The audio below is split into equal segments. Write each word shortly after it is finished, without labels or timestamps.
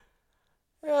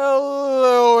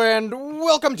and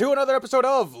welcome to another episode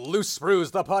of Loose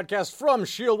Sprues, the podcast from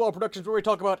Shield Wall Productions, where we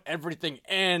talk about everything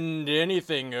and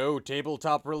anything,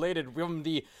 tabletop related, from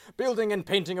the building and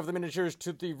painting of the miniatures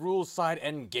to the rules side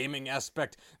and gaming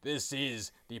aspect. This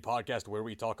is the podcast where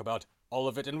we talk about all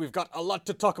of it, and we've got a lot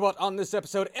to talk about on this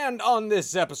episode. And on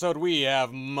this episode, we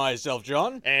have myself,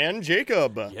 John. And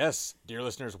Jacob. Yes, dear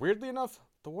listeners, weirdly enough,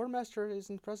 the War Master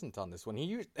isn't present on this one.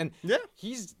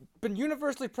 He's been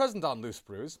universally present on Loose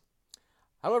Sprues.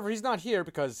 However, he's not here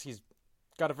because he's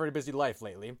got a very busy life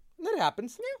lately. And that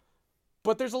happens. Yeah.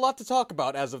 But there's a lot to talk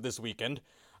about as of this weekend.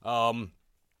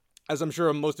 As I'm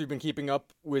sure most of you have been keeping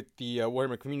up with the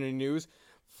Warhammer community news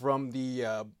from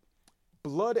the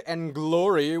Blood and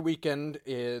Glory weekend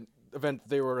event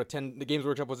the Games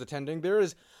Workshop was attending.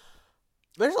 There's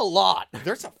a lot.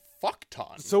 There's a fuck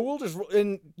ton. So we'll just,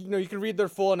 and you can read their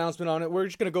full announcement on it. We're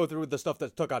just gonna go through the stuff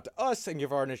that stuck out to us and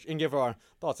give our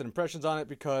thoughts and impressions on it.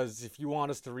 Because if you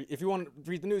want to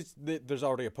read the news, there's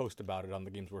already a post about it on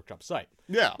the Games Workshop site.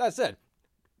 Yeah. That said,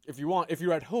 if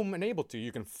you're at home and able to,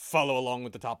 you can follow along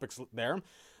with the topics there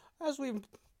as we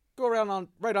go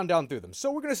right on down through them.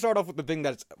 So we're gonna start off with the thing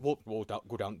that's we'll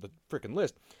go down the freaking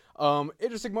list.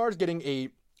 Age of Sigmar is getting a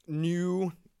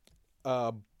new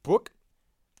book.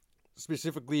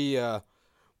 Specifically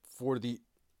for the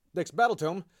next battle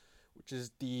tome, which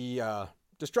is the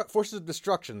Forces of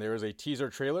Destruction. There is a teaser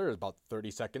trailer, about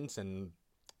 30 seconds, and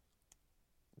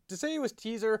to say it was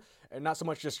teaser and not so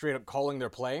much just straight up calling their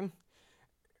play,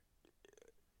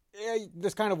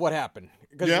 that's kind of what happened.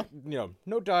 Because,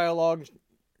 no dialogue,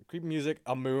 creepy music,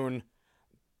 a moon,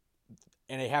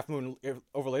 and a half moon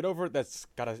overlaid over it that's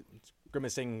got a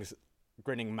grimacing,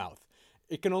 grinning mouth.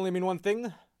 It can only mean one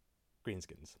thing: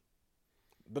 greenskins.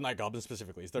 The Night Goblin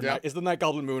specifically. It's the Night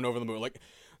Goblin moon over the moon. Like,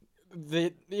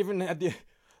 they even had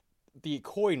the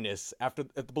coyness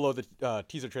below the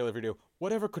teaser trailer video.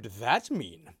 Whatever could that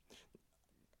mean?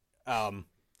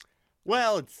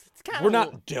 Well, it's kind of... We're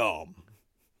not dumb.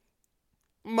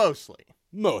 Mostly.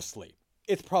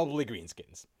 It's probably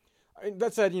greenskins.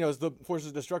 That said, it's the Forces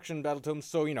of Destruction battle tome,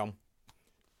 so,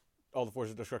 all the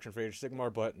Forces of Destruction for Age of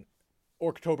Sigmar, but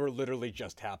Orktober literally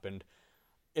just happened.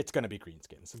 It's going to be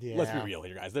greenskins. Yeah. Let's be real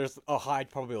here, guys. There's a high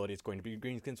probability it's going to be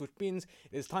greenskins, which means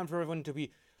it's time for everyone to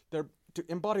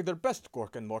embody their best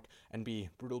Gork and Mork and be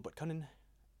brutal but cunning,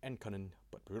 and cunning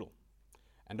but brutal.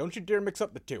 And don't you dare mix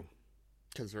up the two.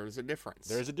 Because there is a difference.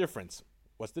 There is a difference.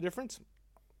 What's the difference?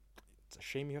 It's a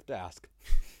shame you have to ask.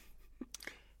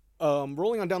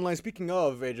 Rolling on down the line, speaking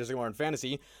of Age of Sigmar and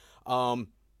fantasy, the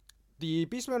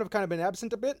Beastmen have kind of been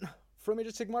absent a bit from Age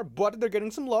of Sigmar, but they're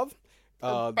getting some love.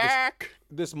 Back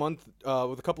this month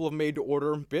with a couple of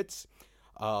made-to-order bits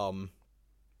to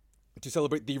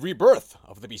celebrate the rebirth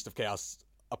of the Beast of Chaos,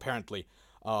 apparently.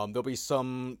 There'll be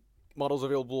some models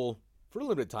available for a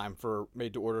limited time for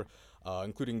made-to-order,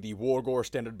 including the Wargore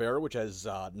Standard Bearer, which has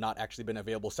not actually been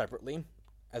available separately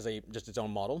as just its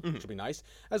own model, which will be nice,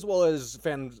 as well as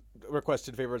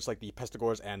fan-requested favorites like the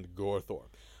Pestigors and Gorthor.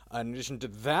 In addition to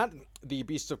that, the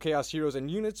Beasts of Chaos heroes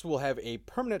and units will have a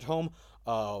permanent home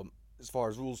as far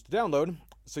as rules to download,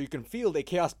 so you can field a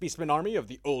Chaos Beastman army of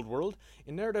the old world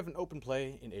in narrative and open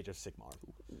play in Age of Sigmar.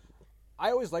 I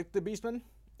always liked the Beastmen.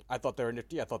 I thought they were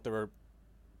nifty. I thought they're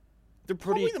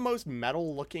probably the most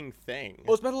metal-looking thing.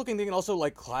 Most metal-looking thing, and also,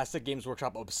 like, classic Games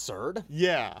Workshop absurd.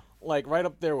 Yeah. Like, right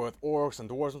up there with orcs and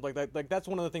dwarves and like that. Like, that's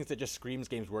one of the things that just screams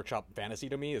Games Workshop fantasy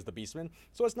to me, is the Beastmen.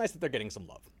 So it's nice that they're getting some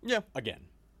love. Yeah. Again.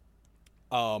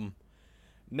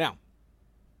 Now,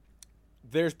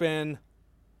 there's been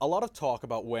a lot of talk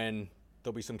about when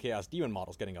there'll be some Chaos Demon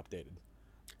models getting updated.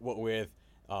 What with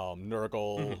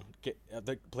Nurgle,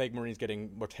 the Plague Marines getting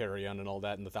Mortarion and all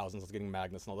that, and the Thousands getting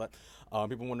Magnus and all that.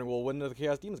 People wonder, well, when are the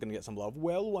Chaos Demons going to get some love?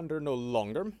 Well, wonder no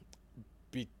longer,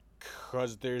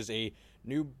 because there's a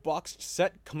new boxed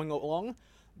set coming along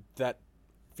that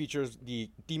features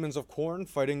the Demons of Khorne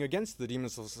fighting against the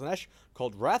Demons of Slaanesh,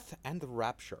 called Wrath and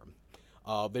Rapture.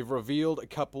 They've revealed a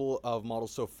couple of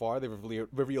models so far. They've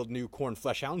revealed new Khorne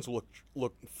Fleshhounds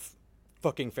look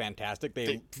fucking fantastic.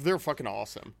 They're fucking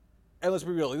awesome. And let's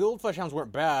be real, the old Fleshhounds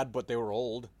weren't bad, but they were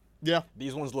old. Yeah.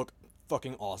 These ones look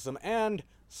fucking awesome. And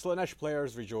Slaanesh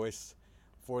players rejoice,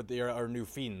 for there are new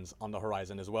Fiends on the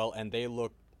horizon as well, and they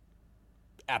look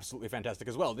absolutely fantastic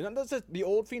as well. The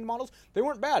old Fiend models, they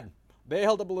weren't bad. They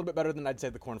held up a little bit better than I'd say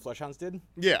the Khorne Fleshhounds did.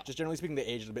 Yeah. Just generally speaking, they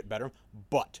aged a bit better,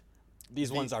 but these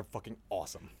ones are fucking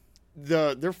awesome.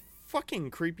 They're fucking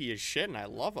creepy as shit, and I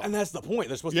love them. And that's the point.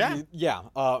 They're supposed to be... Yeah.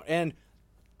 And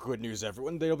good news,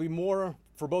 everyone. There'll be more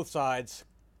for both sides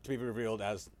to be revealed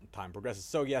as time progresses.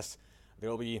 So, yes, there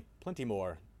will be plenty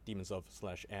more Demons of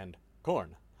Slaanesh and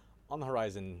Khorne on the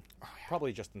horizon,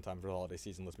 probably just in time for the holiday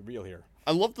season. Let's be real here.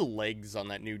 I love the legs on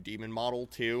that new demon model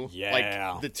too. Yeah.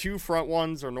 Like the 2 front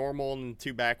ones are normal and the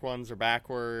 2 back ones are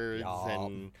backwards.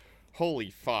 And holy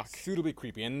fuck. Suitably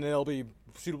creepy, and they'll be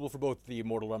suitable for both the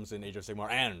Mortal Realms in Age of Sigmar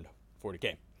and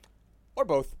 40k. Or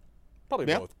both. Probably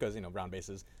both, because, round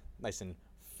bases, nice and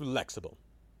flexible.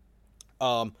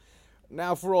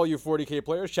 Now, for all you 40k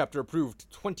players, Chapter Approved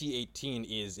 2018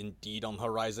 is indeed on the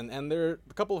horizon, and a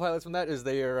couple of highlights from that is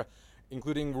they are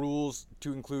including rules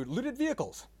to include looted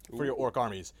vehicles for your orc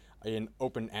armies in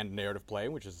open and narrative play,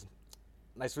 which is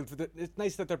nice. It's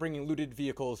nice that they're bringing looted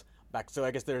vehicles back. So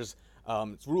I guess there's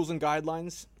rules and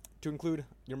guidelines to include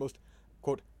your most,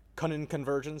 quote, cunning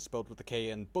conversions, spelled with a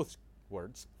K in both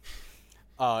words,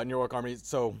 in your orc armies.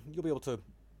 So you'll be able to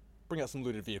bring out some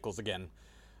looted vehicles again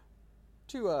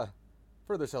to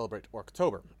further celebrate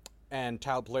Orktober. And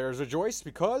Tau players rejoice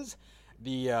because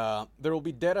there will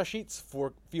be data sheets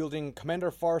for fielding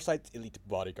Commander Farsight's Elite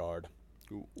Bodyguard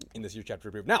in this year's Chapter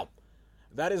Approved. Now,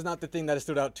 that is not the thing that has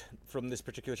stood out from this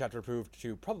particular Chapter Approved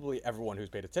to probably everyone who's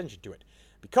paid attention to it.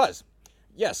 Because,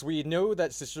 yes, we know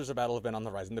that Sisters of Battle have been on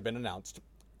the horizon. They've been announced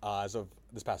as of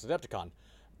this past Adepticon.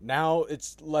 Now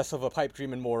it's less of a pipe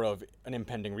dream and more of an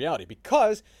impending reality,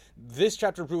 because this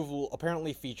Chapter Approved will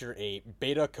apparently feature a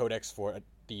beta codex for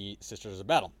the Sisters of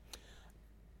Battle.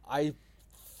 I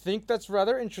think that's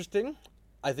rather interesting.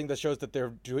 I think that shows that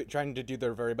they're trying to do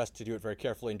their very best to do it very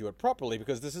carefully and do it properly,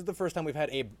 because this is the first time we've had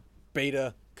a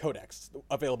beta codex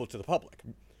available to the public.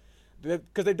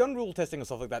 Because they've done rule testing and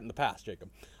stuff like that in the past, Jacob.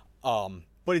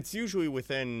 But it's usually with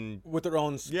their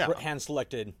own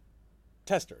hand-selected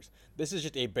testers. This is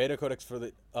just a beta codex for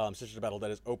the Sisters of Battle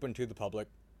that is open to the public,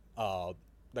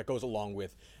 that goes along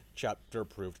with Chapter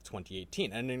Approved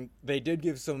 2018. And then they did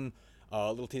give some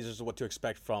little teasers of what to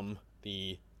expect from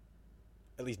the,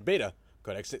 at least, beta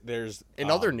codex. There's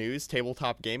in other news,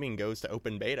 tabletop gaming goes to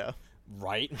open beta.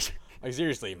 Right? Like,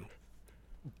 seriously.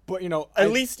 But,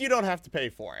 at least you don't have to pay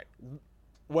for it.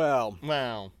 Well.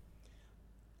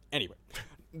 Anyway.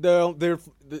 They're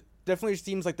definitely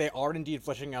seems like they are indeed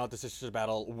fleshing out the Sisters of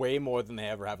Battle way more than they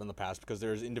ever have in the past, because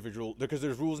there's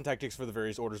rules and tactics for the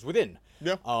various orders within.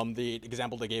 Yeah. The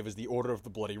example they gave is the Order of the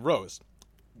Bloody Rose.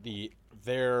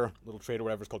 Their little trait or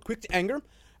whatever is called Quick to Anger,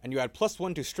 and you add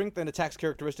 +1 to strength and attacks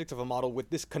characteristics of a model with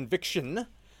this conviction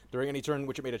during any turn in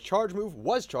which it made a charge move,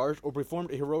 was charged, or performed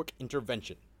a heroic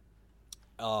intervention.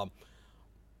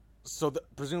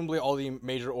 Presumably all the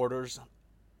major orders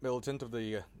militant of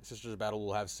the Sisters of Battle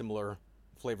will have similar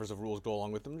flavors of rules go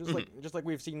along with them, just like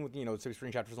we've seen with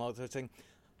Spring chapters and all that sort of thing.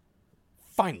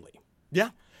 Finally, yeah.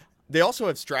 They also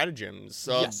have stratagems.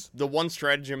 Yes. The one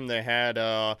stratagem they had,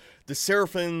 the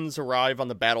Seraphins arrive on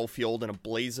the battlefield in a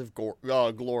blaze of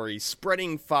glory,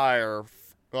 spreading fire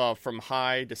from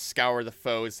high to scour the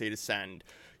foe as they descend.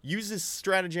 Use this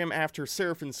stratagem after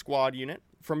Seraphim squad unit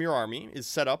from your army is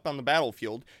set up on the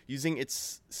battlefield. Using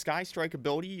its Sky Strike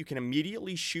ability, you can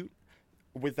immediately shoot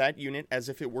with that unit as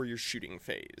if it were your shooting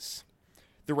phase.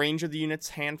 The range of the unit's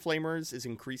hand flamers is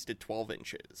increased to 12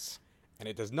 inches. And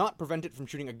it does not prevent it from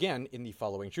shooting again in the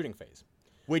following shooting phase.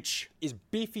 Which is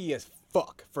beefy as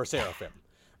fuck for Seraphim.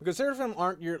 Because Seraphim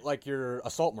aren't your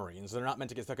assault marines. They're not meant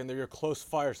to get stuck in. They're your close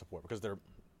fire support, because they're,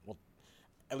 well,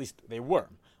 at least they were.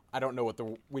 I don't know what the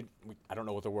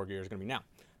war gear is going to be now.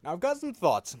 Now, I've got some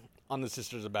thoughts on the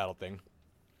Sisters of Battle thing.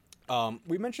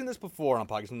 We mentioned this before on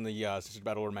podcasts when the Sisters of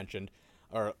Battle were mentioned,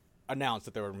 or announced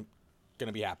that they were going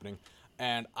to be happening.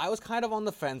 And I was kind of on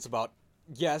the fence about,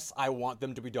 yes, I want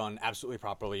them to be done absolutely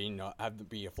properly, have them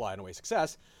be a fly-and-away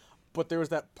success. But there was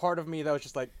that part of me that was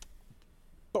just like,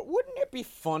 but wouldn't it be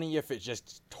funny if it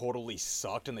just totally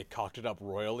sucked and they cocked it up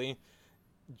royally?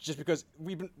 Just because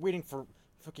we've been waiting for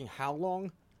fucking how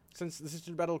long since the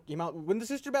Sister Battle came out? When the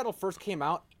Sister Battle first came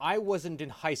out, I wasn't in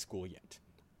high school yet.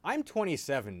 I'm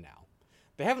 27 now.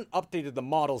 They haven't updated the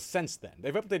models since then.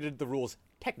 They've updated the rules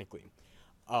technically.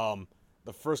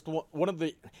 The first one of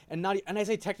the, and I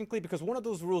say technically because one of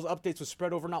those rules updates was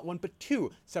spread over not one but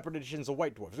two separate editions of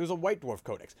White Dwarf. There's a White Dwarf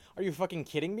Codex. Are you fucking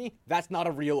kidding me? That's not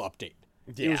a real update.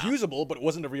 Yeah. It was usable, but it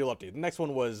wasn't a real update. The next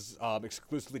one was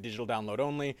exclusively digital download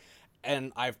only,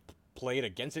 and I've played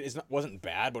against it. It wasn't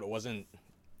bad, but it wasn't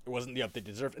the update it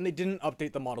deserved, and they didn't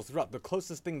update the models throughout. The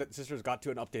closest thing that Sisters got to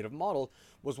an update of model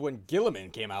was when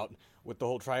Guilliman came out with the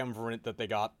whole Triumvirate that they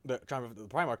got, the Triumph of the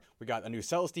Primarch. We got a new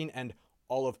Celestine and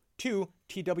all of two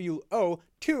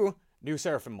new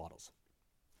Seraphim models.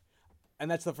 And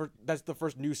that's the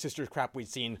first new Sisters crap we've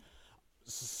seen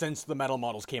since the metal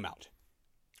models came out.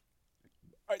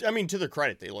 I mean, to their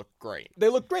credit, they look great. They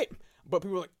look great. But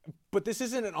people are like, but this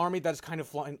isn't an army that's kind of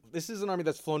flying. This is an army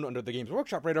that's flown under the Games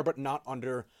Workshop radar, but not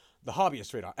under the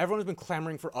hobbyists radar. Everyone's been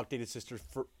clamoring for updated sisters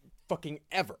for fucking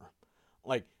ever.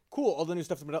 Like, cool, all this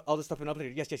stuff been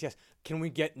updated. Yes, yes, yes. Can we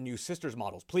get new sisters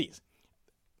models, please?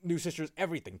 New sisters,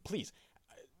 everything, please.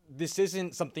 This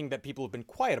isn't something that people have been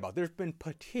quiet about. There's been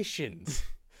petitions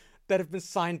that have been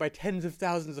signed by tens of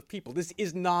thousands of people. This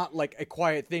is not like a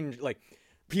quiet thing. Like,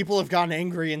 people have gotten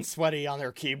angry and sweaty on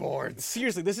their keyboards.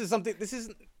 Seriously, this is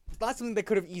not something they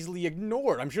could have easily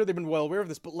ignored. I'm sure they've been well aware of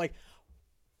this, but like,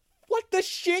 what the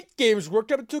shit, Games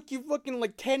Workshop? It took you fucking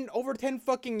like over 10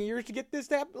 fucking years to get this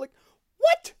to happen? Like,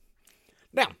 what?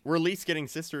 Now, we're at least getting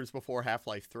sisters before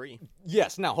Half-Life 3.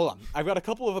 Yes, now, hold on. I've got a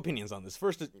couple of opinions on this.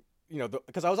 First is,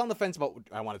 because I was on the fence about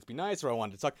I wanted to be nice or I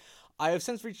wanted to suck. I have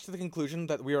since reached to the conclusion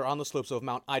that we are on the slopes of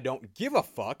Mount I don't give a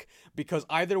fuck, because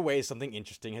either way, something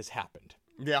interesting has happened.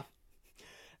 Yeah.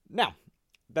 Now,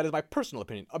 that is my personal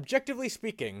opinion. Objectively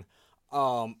speaking,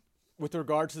 with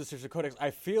regard to the Sister Codex,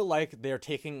 I feel like they're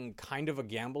taking kind of a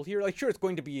gamble here. Like, sure, it's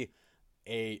going to be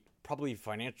a probably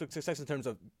financial success in terms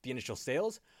of the initial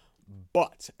sales,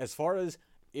 but as far as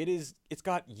it's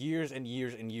got years and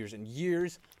years and years and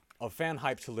years of fan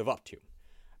hype to live up to.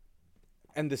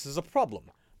 And this is a problem,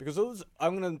 because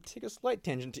I'm going to take a slight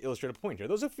tangent to illustrate a point here.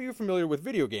 Those of you familiar with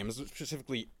video games,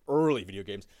 specifically early video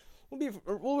games,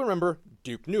 will remember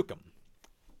Duke Nukem.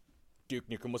 Duke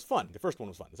Nukem was fun. The first one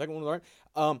was fun. The second one was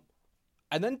alright.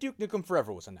 And then Duke Nukem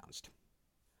Forever was announced.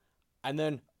 And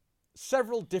then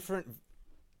several different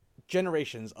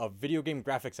generations of video game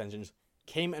graphics engines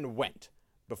came and went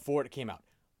before it came out.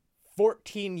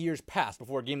 14 years passed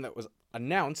before a game that was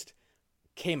announced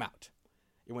came out.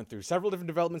 It went through several different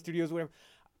development studios, whatever.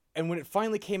 And when it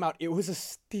finally came out, it was a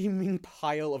steaming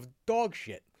pile of dog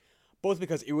shit. Both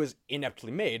because it was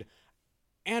ineptly made,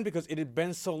 and because it had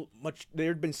been there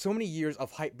had been so many years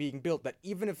of hype being built that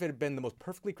even if it had been the most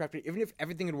perfectly crafted, even if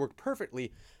everything had worked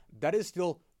perfectly, that is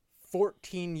still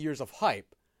 14 years of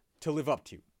hype to live up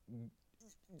to.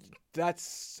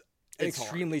 That's an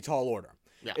extremely tall order.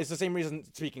 Yeah. It's the same reason,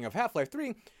 speaking of Half-Life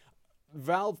 3,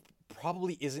 Valve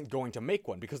probably isn't going to make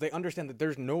one, because they understand that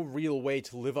there's no real way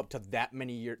to live up to that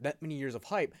many years of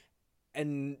hype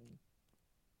and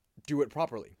do it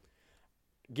properly.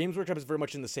 Games Workshop is very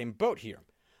much in the same boat here,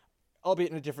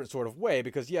 albeit in a different sort of way,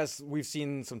 because yes, we've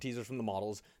seen some teasers from the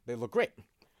models. They look great.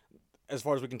 As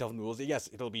far as we can tell from the rules, yes,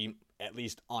 it'll be at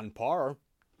least on par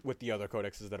with the other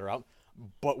codexes that are out,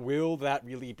 but will that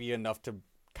really be enough to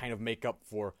kind of make up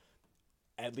for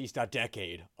at least a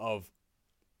decade of,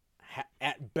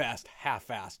 at best,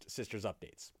 half-assed Sisters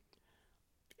updates?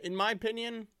 In my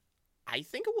opinion, I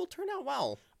think it will turn out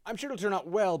well. I'm sure it'll turn out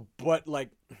well, but,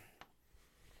 like,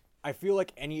 I feel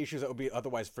like any issues that would be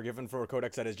otherwise forgiven for a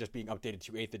codex that is just being updated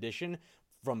to 8th edition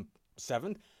from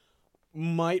 7th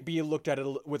might be looked at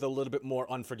with a little bit more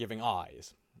unforgiving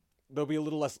eyes. There'll be a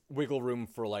little less wiggle room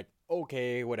for, like,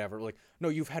 okay, whatever. Like, no,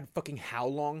 you've had fucking how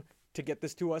long to get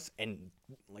this to us? And,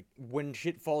 like, when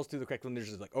shit falls through the cracks, when there's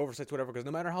just, like, oversights, whatever, because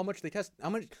no matter how much they test, no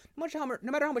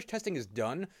matter how much testing is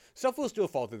done, stuff will still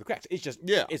fall through the cracks. It's just,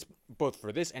 it's both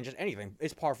for this and just anything.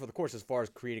 It's par for the course as far as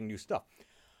creating new stuff.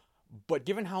 But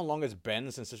given how long it's been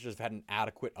since Sisters have had an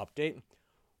adequate update,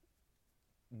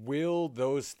 will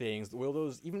those,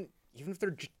 even if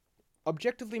they're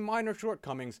objectively minor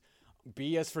shortcomings,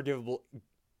 be as forgivable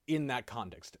in that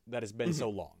context that has been so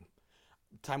long?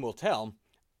 Time will tell.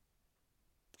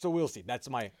 So we'll see. That's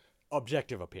my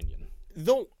objective opinion.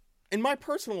 Though, in my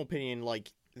personal opinion,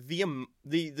 like, the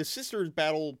Sisters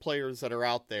battle players that are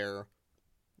out there,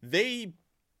 they,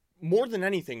 more than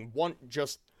anything, want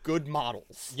just good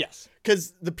models. Yes.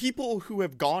 Because the people who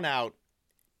have gone out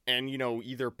and,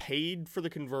 either paid for the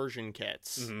conversion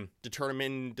kits to turn them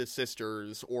into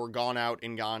Sisters, or gone out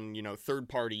and gone, third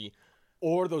party.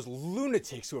 Or those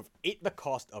lunatics who have ate the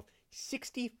cost of either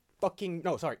 $60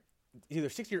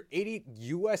 or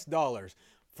 $80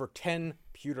 for 10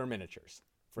 pewter miniatures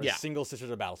for a single Sisters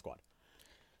of Battle Squad.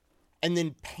 And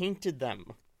then painted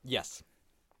them. Yes.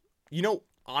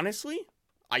 Honestly,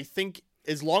 I think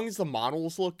as long as the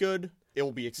models look good, it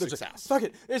will be a success. Fuck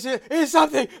it. It's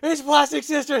something. It's Plastic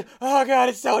Sisters. Oh, God,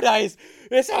 it's so nice.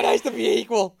 It's so nice to be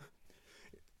equal.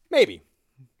 Maybe.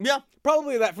 Yeah.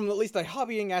 Probably that from at least a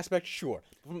hobbying aspect, sure.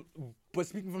 But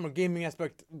speaking from a gaming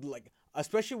aspect, like,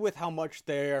 especially with how much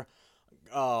they're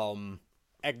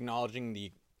acknowledging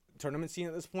the tournament scene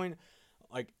at this point,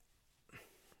 like,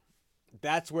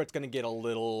 that's where it's going to get a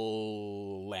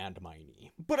little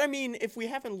landmine-y. But, I mean, if we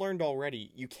haven't learned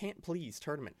already, you can't please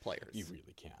tournament players. You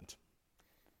really can't.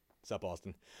 What's up,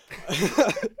 Austin?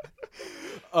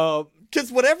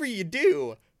 Because whatever you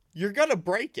do, you're going to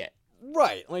break it.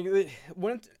 Right, like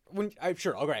when I'm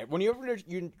sure, okay, when you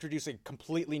introduce a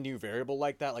completely new variable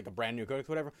like that, like a brand new codex,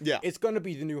 whatever, Yeah. it's going to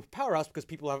be the new powerhouse because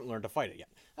people haven't learned to fight it yet.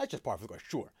 That's just part of the question,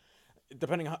 sure.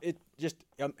 Depending on how it just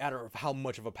a matter of how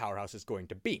much of a powerhouse it's going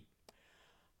to be.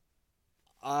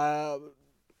 So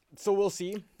we'll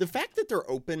see. The fact that they're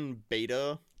open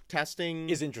beta testing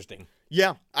Is interesting.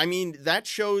 yeah, I mean that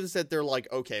shows that they're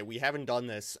like, okay, we haven't done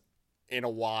this in a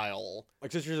while.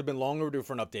 Like Sisters have been long overdue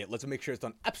for an update. Let's make sure it's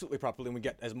done absolutely properly and we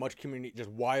get as much community, just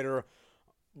wider,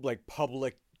 like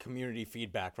public community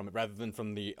feedback from it rather than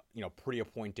from the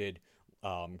pre-appointed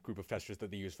group of testers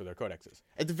that they use for their codexes.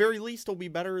 At the very least, it'll be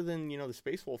better than the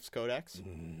Space Wolves Codex.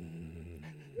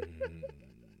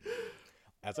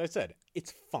 As I said,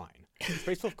 it's fine. The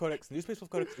Space Wolf Codex, the new Space Wolf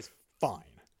Codex is fine.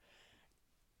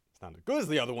 It's not as good as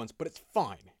the other ones, but it's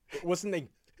fine. It wasn't a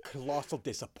colossal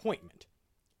disappointment.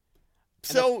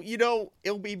 So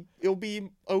it'll be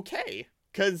okay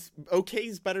because okay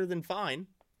is better than fine.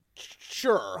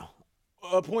 Sure.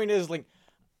 The point is, like,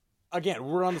 again,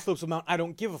 we're on the slopes of Mount. I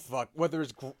don't give a fuck whether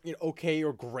it's okay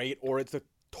or great or it's a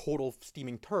total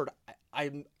steaming turd.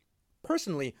 I'm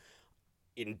personally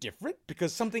indifferent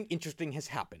because something interesting has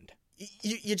happened.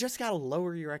 You just gotta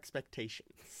lower your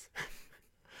expectations.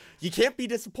 You can't be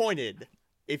disappointed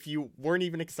if you weren't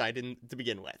even excited to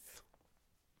begin with.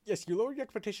 Yes, you lower your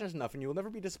expectations enough and you will never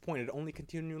be disappointed, only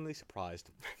continually surprised.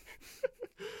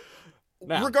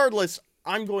 Now, Regardless,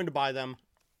 I'm going to buy them.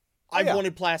 I've yeah.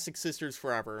 wanted Plastic Sisters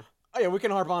forever. oh yeah, we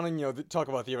can harp on and talk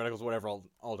about theoreticals, whatever,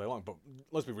 all day long. But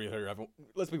let's be real here, everyone.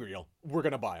 Let's be real. We're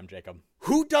gonna buy them, Jacob.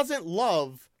 Who doesn't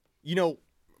love,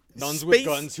 Nuns space... with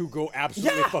guns who go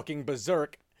absolutely Yeah. fucking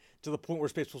berserk to the point where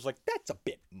Space Wolf's like, that's a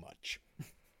bit much.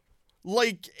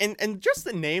 Like, and just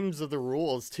the names of the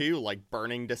rules, too, like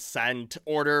Burning Descent,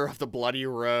 Order of the Bloody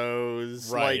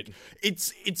Rose. Right. Like,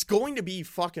 it's going to be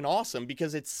fucking awesome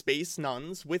because it's space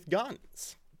nuns with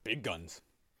guns. Big guns.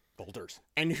 Bolters.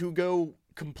 And who go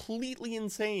completely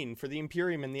insane for the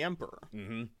Imperium and the Emperor.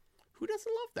 Mm-hmm. Who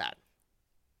doesn't love that?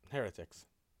 Heretics.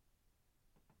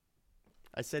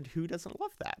 I said, who doesn't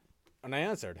love that? And I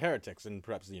answered, heretics, and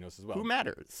perhaps Xenos as well. Who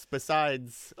matters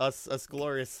besides us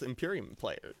glorious Imperium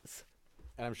players?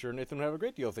 And I'm sure Nathan would have a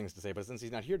great deal of things to say, but since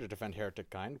he's not here to defend heretic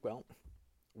kind, well,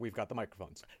 we've got the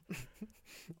microphones.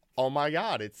 Oh my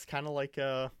god, it's kind of like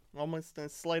almost a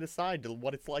slight aside to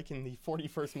what it's like in the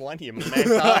 41st millennium of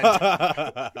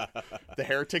mankind. The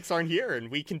heretics aren't here, and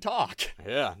we can talk.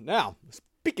 Yeah. Now,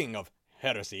 speaking of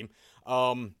heresy,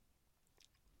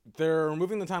 they're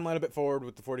moving the timeline a bit forward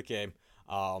with the 40K.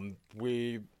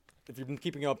 If you've been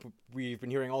keeping up, we've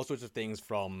been hearing all sorts of things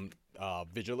from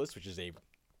Vigilus, which is a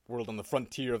world on the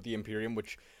frontier of the Imperium,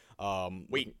 which...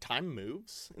 Wait, time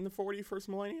moves in the 41st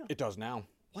millennium? It does now.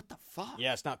 What the fuck?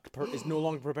 Yeah, it's no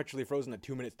longer perpetually frozen at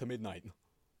 2 minutes to midnight.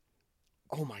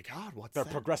 Oh my god, what's They're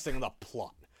that? progressing the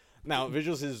plot. Now,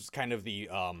 Vigilus is kind of the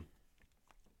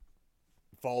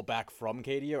fallback from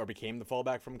Cadia, or became the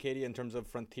fallback from Cadia in terms of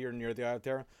frontier near the Eye of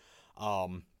Terra.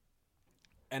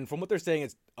 And from what they're saying,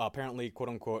 it's apparently,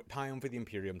 quote-unquote, time for the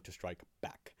Imperium to strike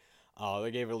back.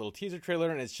 They gave a little teaser trailer,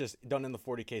 and it's just done in the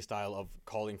 40K style of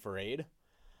calling for aid.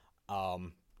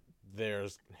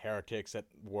 There's heretics at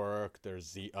work,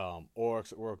 there's the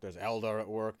orcs at work, there's Eldar at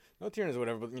work, no Tyranids or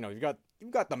whatever, but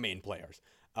you've got the main players.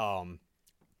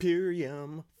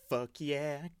 Imperium, fuck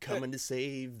yeah, coming to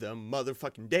save the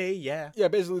motherfucking day, yeah. Yeah,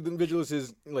 basically the Vigilus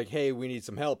is like, hey, we need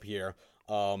some help here.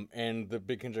 And the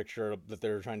big conjecture that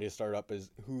they're trying to start up is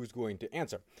who's going to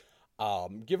answer.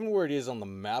 Given where it is on the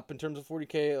map in terms of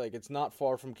 40K, like it's not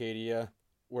far from Cadia,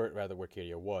 where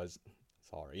Cadia was.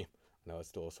 Sorry. No, it's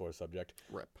still a sore subject.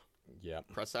 Rip. Yeah.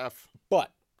 Press F.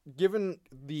 But given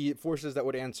the forces that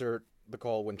would answer the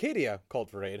call when Cadia called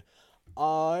for aid,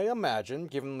 I imagine,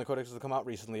 given the codexes that come out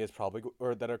recently,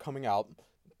 or that are coming out,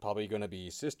 probably going to be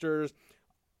Sisters.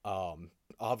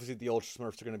 Obviously the Ultra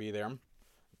Smurfs are going to be there,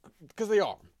 because they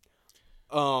are.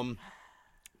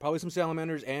 Probably some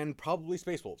Salamanders and probably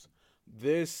Space Wolves.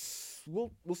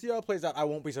 We'll see how it plays out. I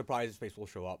won't be surprised if Space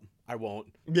Wolves show up. I won't.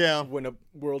 Yeah. When a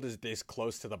world is this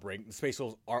close to the brink, the Space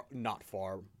Wolves are not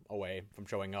far away from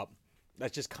showing up.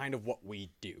 That's just kind of what we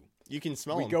do. You can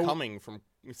smell them coming from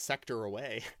a sector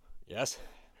away. Yes.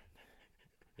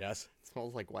 Yes. It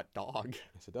smells like wet dog.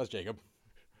 Yes, it does, Jacob.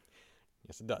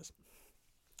 Yes, it does.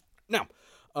 Now,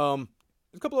 there's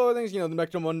a couple other things. The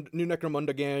new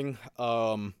Necromunda gang,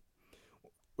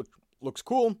 which looks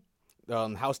cool.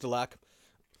 House Delac,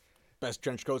 best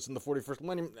trench coats in the 41st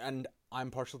millennium, and I'm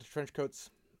partial to trench coats.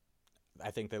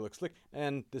 I think they look slick,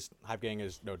 and this Hive gang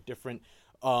is no different.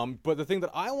 But the thing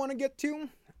that I want to get to,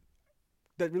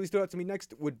 that really stood out to me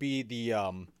next, would be the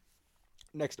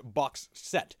next box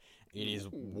set. It is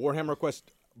Warhammer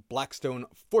Quest Blackstone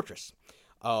Fortress.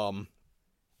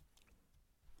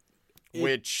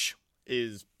 Which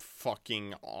is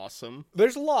fucking awesome.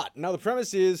 There's a lot. Now, the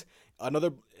premise is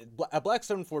a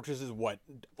Blackstone Fortress is what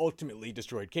ultimately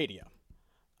destroyed Cadia.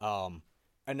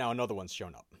 And now another one's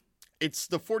shown up. It's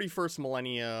the 41st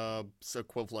millennia's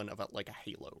equivalent of like a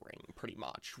Halo ring, pretty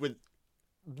much.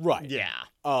 Right. Yeah.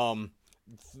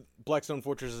 Blackstone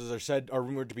Fortresses are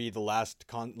rumored to be the last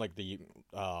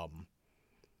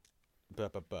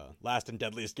last and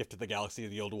deadliest gift to the galaxy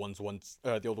the old ones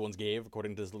gave,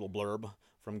 according to this little blurb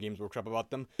from Games Workshop about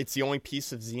them. It's the only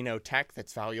piece of Xeno tech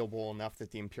that's valuable enough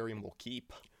that the Imperium will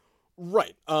keep.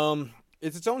 Right.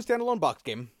 It's its own standalone box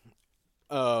game.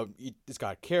 It's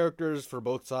got characters for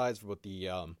both sides, for both the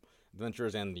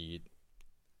adventurers and the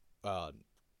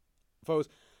foes.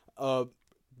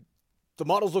 The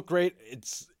models look great.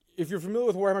 If you're familiar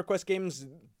with Warhammer Quest games,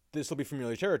 this will be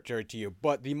familiar territory to you.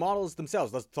 But the models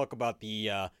themselves, let's talk about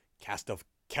the cast of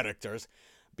characters,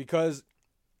 because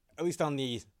at least on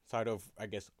the side of, I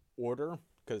guess, order,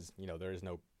 because there is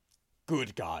no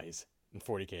good guys in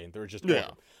 40K, and they're just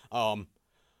order.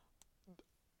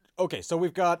 Okay, so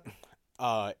we've got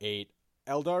a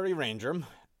Eldari Ranger,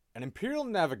 an Imperial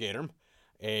Navigator,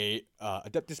 a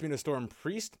Adeptus Ministorum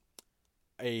Priest,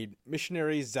 a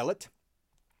Missionary Zealot,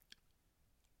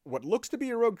 what looks to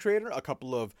be a Rogue Trader, a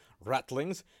couple of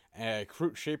Ratlings, a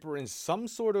Kroot Shaper, and some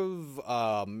sort of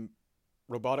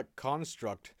robotic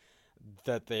construct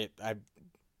that I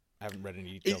haven't read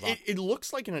any details on. It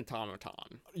looks like an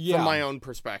automaton, yeah, from my own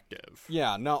perspective.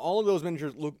 Yeah, now all of those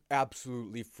miniatures look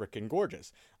absolutely freaking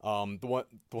gorgeous. The one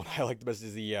I like the best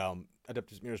is the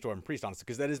Adeptus Ministorum Priest, honestly,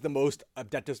 because that is the most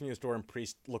Adeptus Ministorum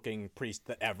Priest looking priest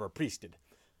that ever priested.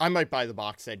 I might buy the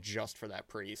box set just for that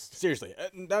priest. Seriously,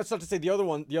 that's not to say the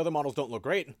other models don't look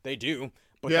great. They do,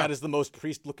 but that is the most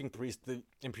priest-looking priest the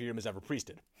Imperium has ever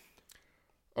priested.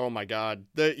 Oh my god,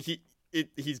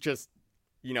 he's just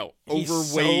overweight, he's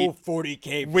so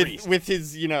 40K priest with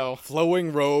his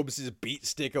flowing robes, his beat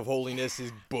stick of holiness,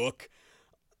 his book.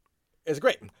 It's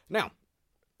great. Now,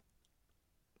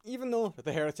 even though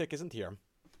the heretic isn't here,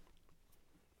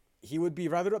 he would be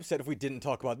rather upset if we didn't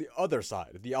talk about the other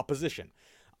side, the opposition.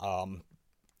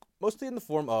 Mostly in the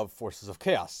form of Forces of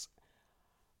Chaos.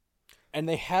 And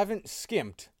they haven't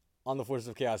skimped on the Forces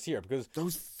of Chaos here, because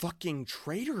those fucking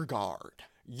Traitor Guard.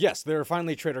 Yes, there are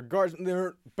finally Traitor Guards.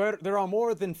 There are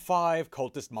more than 5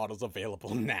 cultist models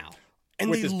available now. And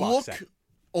with they this box set.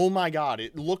 Oh my god,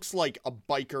 it looks like a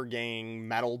biker gang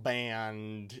metal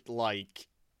band, like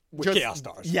with Chaos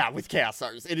Stars. Yeah, with Chaos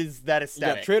Stars. It is that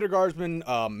aesthetic. Yeah, Traitor Guardsmen,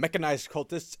 mechanized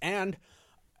cultists, and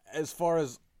as far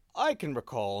as I can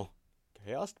recall,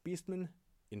 Chaos Beastmen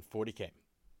in 40K.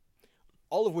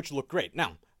 All of which look great.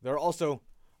 Now, there are also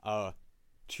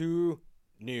 2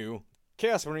 new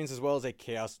Chaos Marines as well as a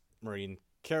Chaos Marine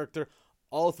character,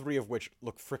 all 3 of which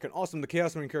look frickin' awesome. The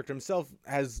Chaos Marine character himself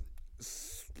has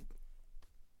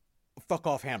a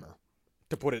fuck-off hammer,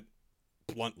 to put it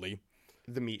bluntly.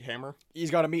 The meat hammer?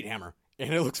 He's got a meat hammer,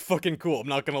 and it looks fucking cool, I'm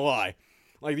not gonna lie.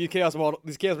 Like, these Chaos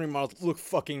Marine models look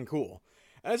fucking cool.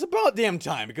 And it's about damn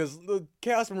time, because the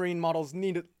Chaos Marine models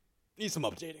need some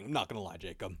updating. I'm not gonna lie,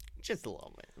 Jacob. Just a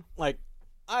little bit. Like,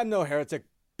 I'm no heretic,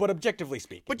 but objectively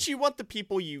speaking. But you want the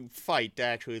people you fight to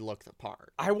actually look the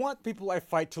part. I want people I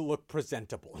fight to look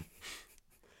presentable.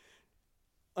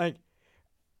 Like,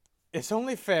 it's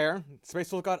only fair.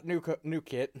 Space Wolf got a new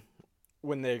kit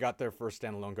when they got their first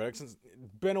standalone codex. It's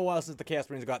been a while since the Chaos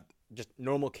Marines got just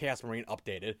normal Chaos Marine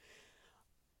updated.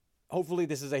 Hopefully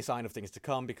this is a sign of things to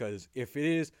come, because if it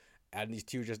is, and these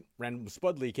 2 just random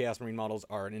Spudly Chaos Marine models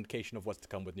are an indication of what's to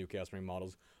come with new Chaos Marine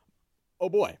models, oh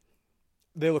boy,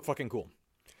 they look fucking cool.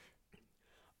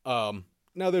 Now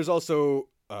there's also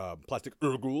plastic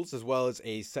Urguls, as well as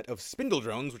a set of spindle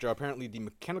drones, which are apparently the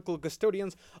mechanical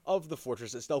custodians of the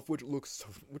fortress itself, which look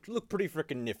pretty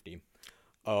freaking nifty.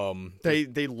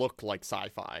 They look like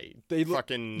sci-fi. They look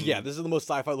fucking this is the most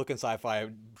sci-fi looking sci-fi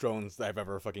drones that I've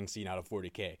ever fucking seen out of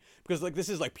 40K, because like this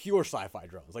is like pure sci-fi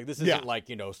drones. Like this isn't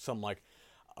like some like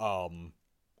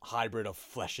hybrid of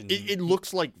flesh and it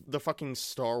looks like the fucking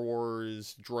Star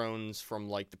Wars drones from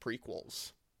like the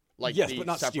prequels. Like yes, but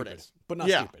not stupid. But not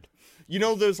stupid. You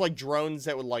know those like drones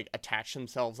that would like attach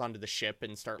themselves onto the ship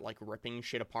and start like ripping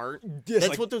shit apart? Yes, that's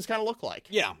like, what those kind of look like.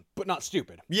 Yeah, but not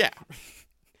stupid. Yeah.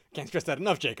 Can't stress that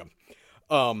enough, Jacob.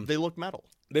 They look metal.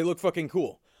 They look fucking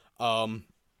cool. And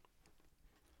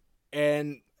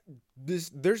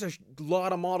there's a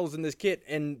lot of models in this kit,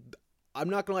 and I'm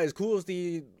not gonna lie, as cool as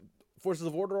the Forces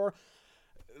of Order are,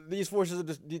 these forces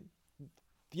of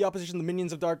the opposition, the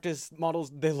Minions of Darkness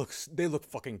models, they look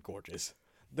fucking gorgeous.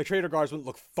 The Trader Guardsmen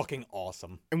look fucking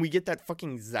awesome And we get that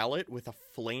fucking zealot with a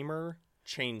flamer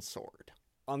chainsword.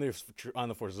 on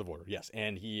the Forces of Order. Yes,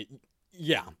 and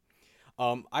yeah.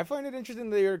 I find it interesting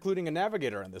they're including a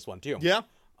navigator in this one too. Yeah.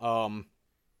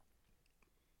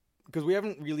 Because we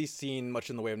haven't really seen much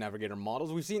in the way of navigator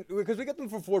models. We've seen, because we get them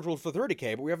for Forge World for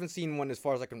 30k, but we haven't seen one, as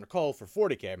far as I can recall, for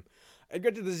 40k. And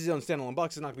granted, this is on standalone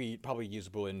box, it's not going to be probably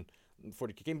usable in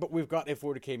 40k game, but we've got a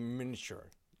 40k miniature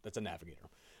that's a navigator.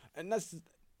 And that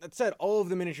said, all of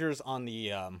the miniatures on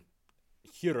the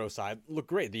hero side look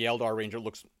great. The Eldar Ranger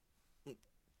looks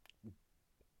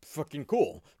fucking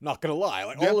cool, not gonna lie.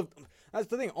 Like, Yeah. that's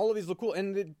the thing, all of these look cool.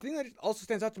 And the thing that also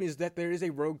stands out to me is that there is a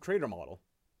rogue trader model.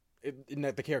 In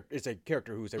that the character is a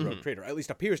character who's a rogue trader, at least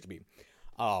appears to be.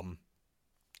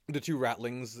 The two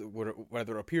Ratlings,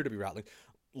 whether appear to be Ratlings,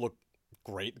 look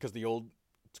great because the old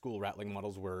school Ratling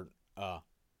models were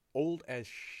old as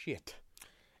shit,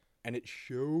 and it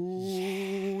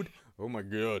showed. Oh my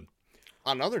god!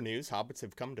 On other news, Hobbits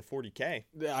have come to 40k.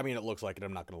 I mean, it looks like it.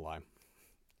 I'm not gonna lie,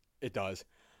 it does.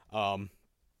 But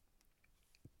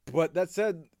that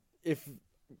said,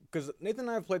 because Nathan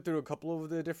and I have played through a couple of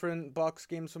the different box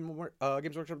games from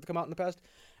Games Workshop that come out in the past,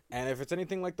 and if it's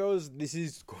anything like those, this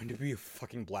is going to be a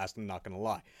fucking blast, I'm not going to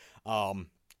lie.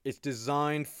 It's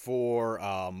designed for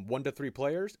 1 to 3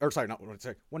 players, or sorry,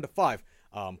 1 to 5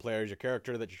 players. Your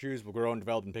character that you choose will grow and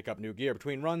develop and pick up new gear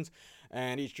between runs,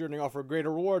 and each journey offers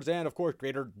greater rewards and, of course,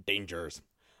 greater dangers.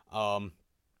 Yeah,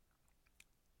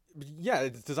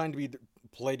 it's designed to be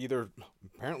played either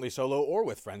apparently solo or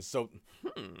with friends, so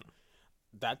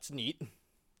that's neat.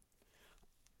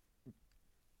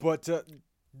 But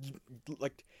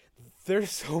like,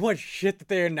 there's so much shit that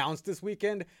they announced this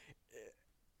weekend.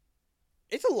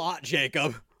 It's a lot,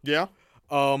 Jacob. Yeah.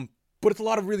 But it's a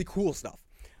lot of really cool stuff.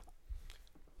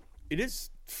 It is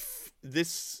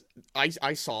this.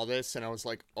 I saw this and I was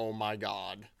like, oh my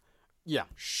god. Yeah,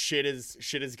 Shit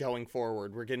is going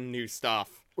forward. We're getting new stuff.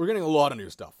 we're getting a lot of new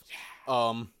stuff.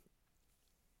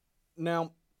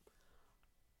 Now,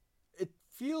 it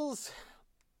feels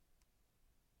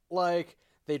like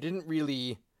they didn't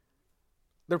really.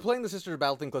 They're playing the Sisters of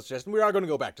Battle thing close to chest, and we are going to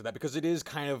go back to that because it is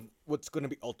kind of what's going to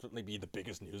be ultimately be the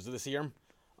biggest news of this year.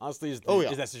 Honestly, is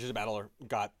that Sisters of Battle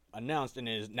got announced and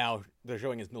is now they're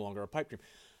showing is no longer a pipe dream.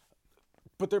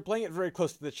 But they're playing it very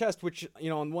close to the chest, which, you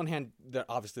know, on one hand,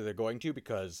 obviously they're going to,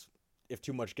 because if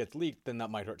too much gets leaked, then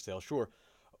that might hurt sales, sure.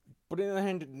 But on the other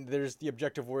hand, there's the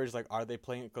objective worries, like, are they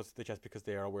playing it close to the chest because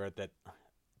they are aware that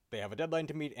they have a deadline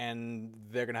to meet and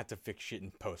they're going to have to fix shit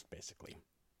in post, basically.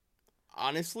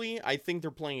 Honestly, I think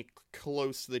they're playing it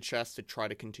close to the chest to try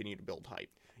to continue to build hype.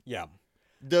 Yeah.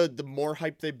 The more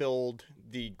hype they build,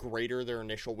 the greater their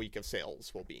initial week of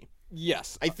sales will be.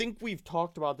 Yes. I think we've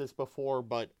talked about this before,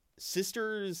 but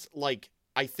Sisters, like,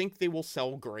 I think they will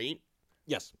sell great.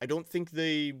 Yes. I don't think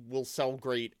they will sell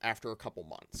great after a couple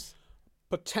months.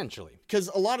 Potentially. Because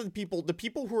a lot of the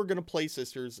people who are going to play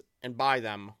Sisters and buy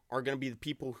them are going to be the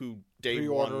people who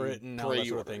Pre-order it and all that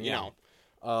sort of thing, yeah. You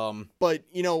know. But,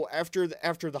 you know, after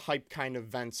the hype kind of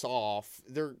vents off,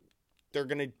 they're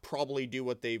going to probably do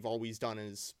what they've always done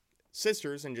as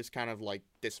Sisters and just kind of, like,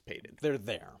 dissipated. They're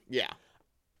there. Yeah.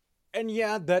 And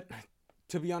yeah, that,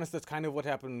 to be honest, that's kind of what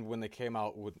happened when they came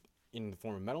out in the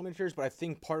form of metal miniatures, but I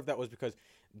think part of that was because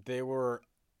they were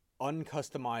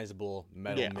uncustomizable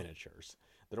metal miniatures.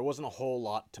 There wasn't a whole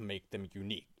lot to make them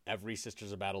unique. Every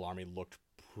Sisters of Battle army looked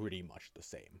pretty much the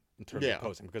same in terms of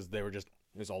posing, because it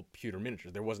was all pewter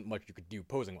miniatures. There wasn't much you could do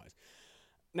posing-wise.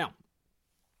 Now,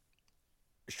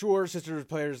 sure, Sisters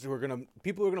players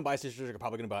people who are gonna buy Sisters are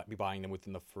probably gonna be buying them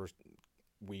within the first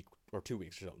week or 2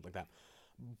 weeks or something like that.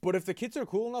 But if the kits are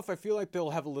cool enough, I feel like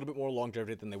they'll have a little bit more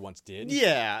longevity than they once did.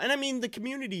 Yeah, and I mean, the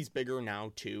community's bigger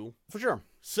now, too. For sure.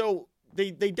 So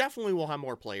they definitely will have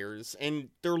more players, and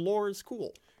their lore is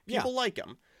cool. People like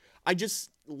them. I just,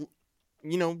 you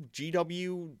know,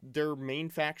 GW, their main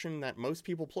faction that most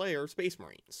people play are Space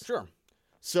Marines. Sure.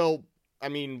 So, I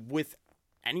mean, with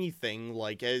anything,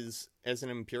 like, as an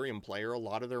Imperium player, a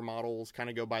lot of their models kind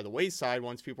of go by the wayside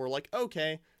once people are like,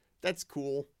 okay, that's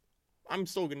cool. I'm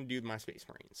still going to do my Space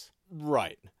Marines.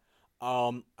 Right.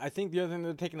 I think the other thing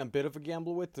they're taking a bit of a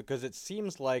gamble with, because it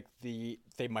seems like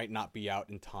they might not be out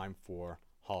in time for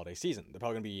holiday season. They're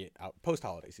probably going to be out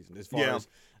post-holiday season.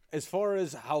 As far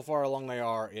as how far along they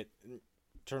are,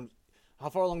 how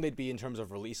far along they'd be in terms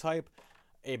of release hype,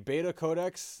 a beta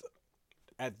codex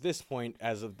at this point,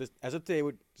 as of today,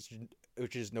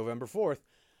 which is November 4th,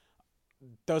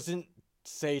 doesn't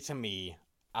say to me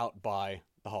out by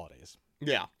the holidays.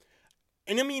 Yeah.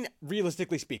 And I mean,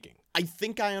 realistically speaking, I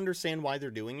think I understand why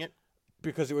they're doing it.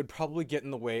 because it would probably get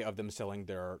in the way of them selling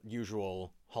their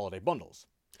usual holiday bundles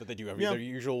that they do every Yeah. their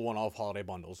usual one-off holiday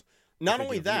bundles. Not they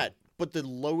only do every that, but the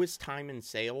lowest time in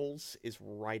sales is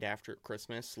right after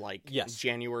Christmas, like Yes.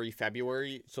 January,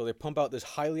 February. So they pump out this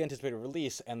highly anticipated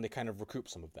release, and they kind of recoup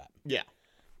some of that. Yeah.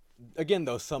 Again,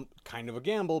 though, some kind of a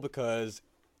gamble because,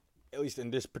 at least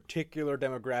in this particular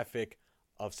demographic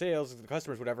of sales, the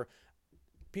customers, whatever,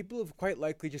 people have quite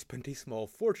likely just spent a small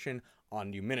fortune on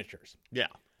new miniatures. Yeah.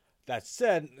 That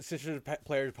said, Sisters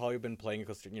players have probably been playing,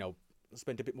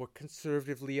 spent a bit more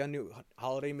conservatively on new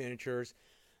holiday miniatures,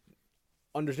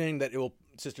 understanding that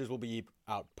Sisters will be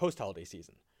out post-holiday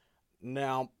season.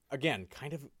 Now, again,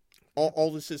 kind of...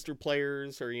 All the sister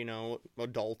players are,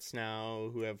 adults now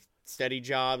who have steady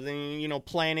jobs and,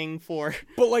 planning for...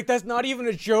 But, that's not even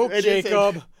a joke, It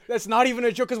Jacob. isn't. That's not even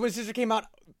a joke, because when Sister came out,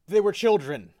 they were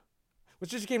children. When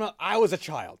Sister came out, I was a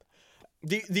child.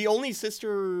 The only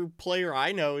sister player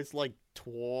I know is,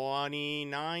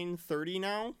 29, 30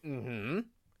 now. Mm-hmm.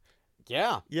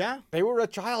 Yeah. Yeah. They were a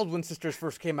child when Sisters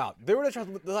first came out. They were a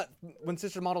child when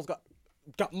Sister models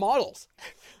got models.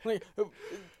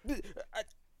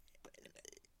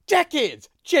 Decades,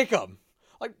 Jacob.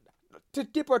 To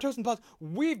dip our toes in pots,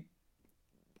 we've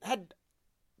had.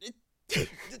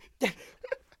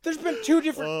 There's been two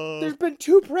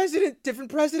different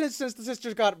presidents since the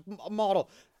Sisters got a model.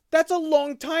 That's a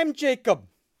long time, Jacob.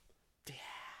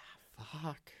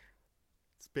 Fuck.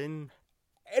 It's been...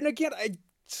 And again,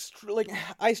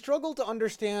 I struggle to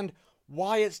understand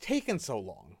why it's taken so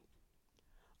long.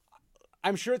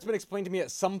 I'm sure it's been explained to me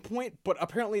at some point, but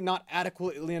apparently not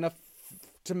adequately enough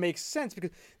to make sense, because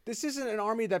this isn't an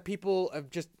army that people have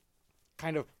just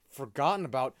kind of forgotten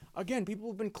about. Again, people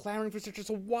have been clamoring for Sisters,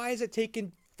 so why has it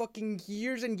taken fucking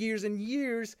years and years and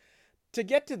years to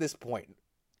get to this point?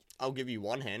 I'll give you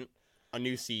one hint. A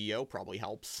new CEO probably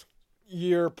helps.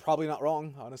 You're probably not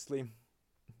wrong, honestly.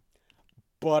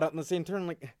 But at the same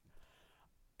turn,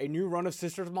 a new run of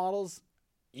Sisters models,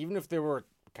 even if they were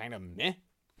kind of meh,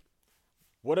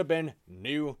 would have been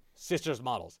new Sisters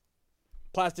models.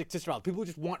 Plastic Sister models. People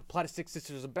just want plastic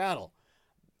Sisters of battle.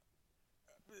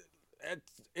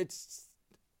 It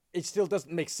still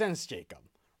doesn't make sense, Jacob.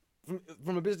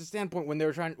 From a business standpoint, when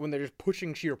they're just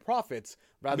pushing sheer profits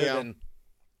rather than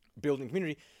building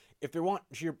community, if they want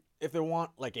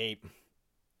a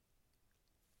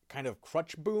kind of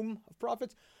crutch boom of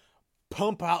profits,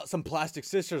 pump out some plastic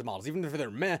Sisters models. Even if they're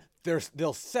meh,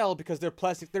 they'll sell because they're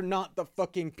plastic. They're not the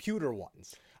fucking pewter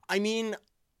ones. I mean,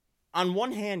 on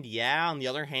one hand, yeah. On the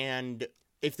other hand,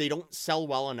 if they don't sell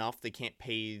well enough, they can't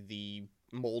pay the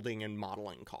molding and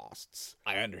modeling costs.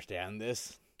 I understand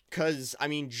this. Because,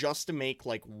 just to make,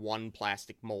 one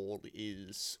plastic mold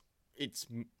it's,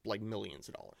 millions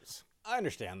of dollars. I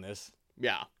understand this.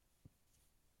 Yeah.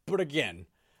 But again,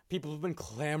 people have been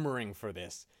clamoring for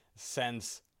this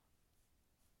since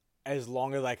as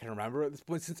long as I can remember at this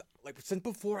point, since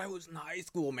before I was in high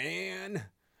school, man.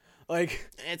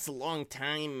 It's a long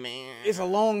time, man. It's a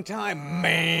long time,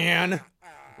 man.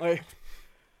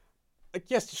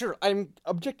 Yes, sure, I'm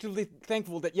objectively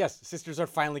thankful that, yes, Sisters are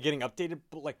finally getting updated,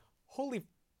 but, holy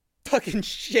fucking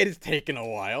shit, it's taken a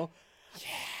while. Yeah.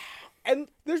 And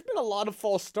there's been a lot of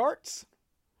false starts.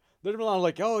 There's been a lot of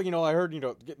I heard,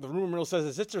 the rumor mill says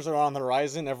the Sisters are on the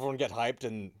horizon, everyone get hyped,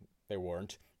 and they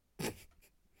weren't.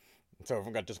 So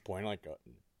everyone got disappointed,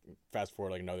 fast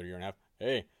forward, another year and a half.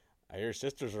 Hey, I hear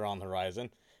Sisters are on the horizon,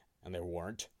 and they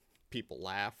weren't. People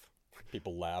laugh.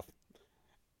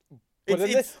 But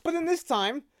then this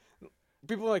time,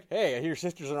 people are like, hey, I hear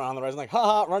Sisters are on the horizon.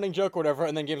 Haha, running joke or whatever.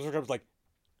 And then Games Workshop's like,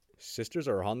 Sisters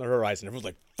are on the horizon. Everyone's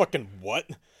like, fucking what?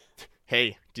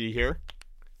 Hey, do you hear?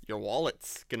 Your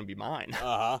wallet's gonna be mine.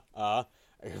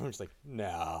 Everyone's like,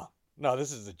 no,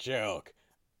 this is a joke.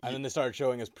 And then they started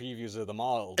showing us previews of the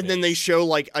model. And then they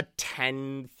show, a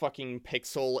 10 fucking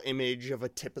pixel image of a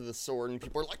tip of the sword, and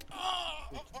people are like,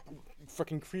 oh!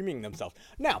 Fucking creaming themselves.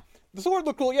 Now, the sword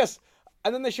looked cool, yes.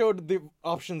 And then they showed the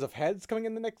options of heads coming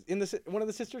in one of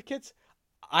the sister kits.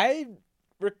 I'm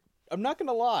not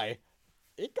gonna lie,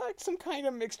 it got some kind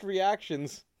of mixed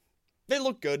reactions. They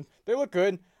look good.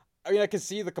 I could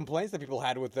see the complaints that people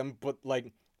had with them, but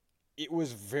it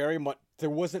was very much, there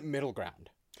wasn't middle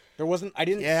ground. I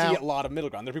didn't see a lot of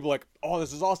middle ground. There were people like, oh,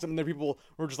 this is awesome, and there were people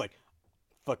who were just like,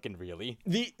 fucking really?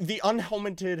 The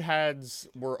unhelmeted heads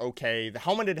were okay. The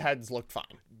helmeted heads looked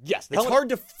fine. Yes, it's hard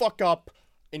to fuck up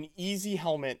an easy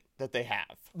helmet that they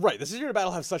have. Right, the Sister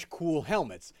Battle have such cool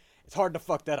helmets. It's hard to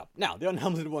fuck that up. Now, the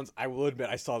unhelmeted ones, I will admit,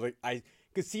 I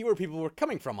could see where people were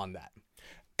coming from on that.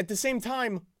 At the same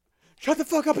time, shut the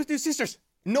fuck up, it's new Sisters!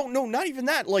 No, not even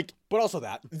that. But also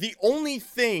that. The only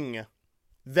thing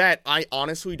that I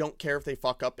honestly don't care if they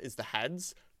fuck up is the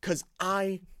heads, because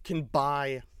I can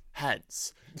buy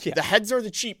heads. Yeah. The heads are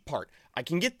the cheap part. I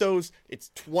can get those. It's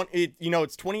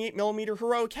 28mm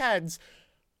heroic heads.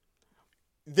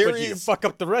 But you fuck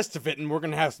up the rest of it, and we're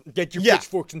gonna get your Yeah.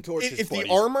 pitchforks and torches. If the buddy.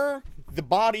 armor, the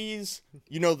bodies,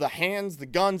 the hands, the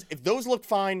guns, if those look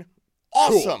fine,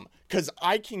 awesome. Because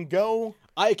I can go.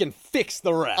 I can fix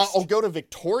the rest. I'll go to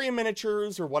Victoria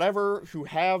Miniatures or whatever who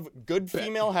have good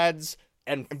female heads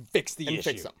and fix the and issue.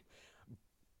 fix them.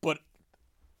 But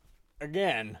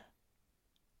again,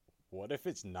 what if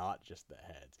it's not just the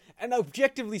heads? And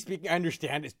objectively speaking, I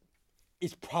understand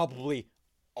it's probably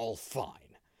all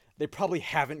fine. They probably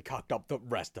haven't cocked up the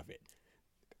rest of it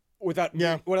without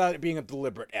it being a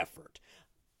deliberate effort.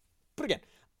 But again,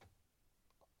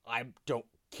 I don't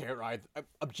care. I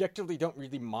objectively don't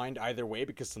really mind either way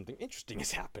because something interesting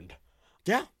has happened.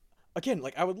 Yeah. Again,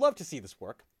 I would love to see this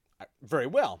work very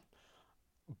well,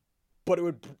 but it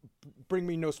would bring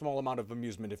me no small amount of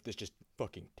amusement if this just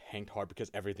fucking tanked hard because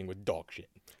everything was dog shit.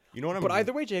 But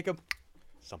either way, Jacob,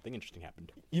 something interesting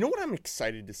happened. You know what I'm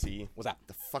excited to see? What's that?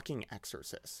 The fucking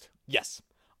Exorcist. Yes.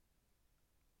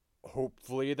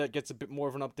 Hopefully that gets a bit more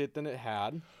of an update than it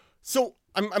had. So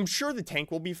I'm sure the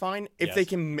tank will be fine if they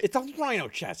can. It's a Rhino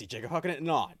chassis, Jacob. How can it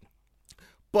not?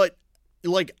 But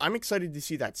I'm excited to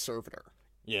see that servitor.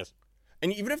 Yes.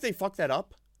 And even if they fuck that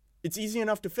up, it's easy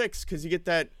enough to fix because you get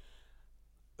that.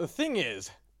 The thing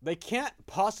is, they can't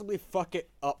possibly fuck it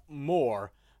up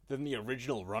more than the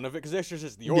original run of it because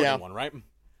Exorcist is the Order one, right?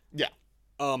 Yeah.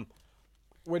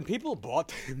 When people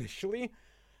bought initially,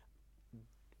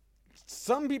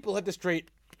 some people had to straight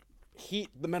heat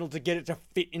the metal to get it to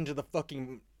fit into the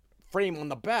fucking frame on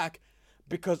the back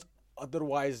because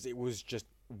otherwise it was just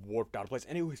warped out of place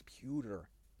and it was pewter.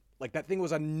 That thing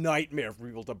was a nightmare for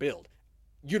people to build.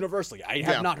 Universally, I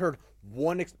have not heard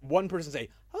one person say,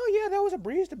 "Oh yeah, that was a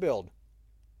breeze to build."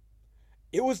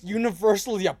 It was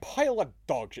universally a pile of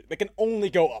dog shit. They can only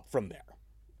go up from there.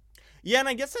 Yeah, and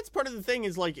I guess that's part of the thing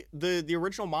is the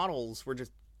original models were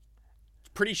just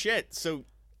pretty shit. So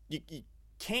you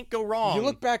can't go wrong. You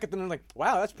look back at them and like,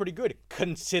 wow, that's pretty good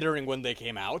considering when they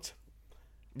came out.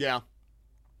 Yeah.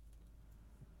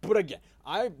 But again,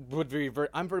 I'm very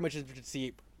much interested to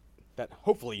see that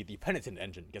hopefully the Penitent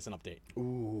engine gets an update.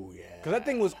 Ooh, yeah. Because that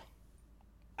thing was,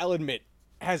 I'll admit,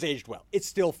 has aged well. It's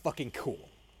still fucking cool.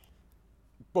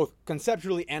 Both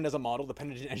conceptually and as a model, the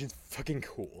Penitent engine's fucking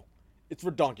cool. It's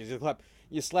for donkeys.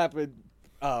 You slap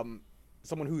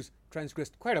someone who's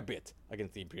transgressed quite a bit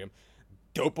against the Imperium,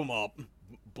 dope them up,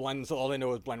 blend, so all they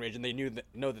know is blind rage, and they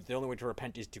know that the only way to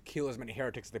repent is to kill as many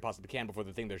heretics as they possibly can before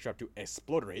the thing they're strapped to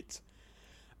explodes.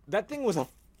 That thing was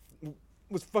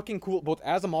fucking cool, both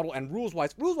as a model and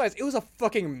rules-wise. Rules-wise, it was a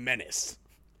fucking menace.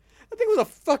 That thing was a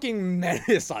fucking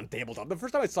menace on tabletop. The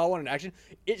first time I saw one in action,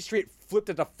 it straight flipped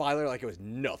a defiler like it was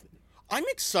nothing. I'm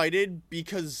excited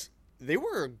because they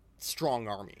were a strong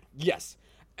army. Yes.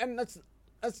 And that's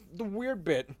the weird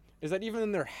bit, is that even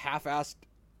in their half-assed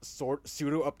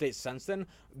pseudo-updates since then,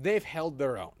 they've held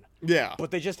their own. Yeah.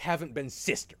 But they just haven't been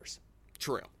sisters.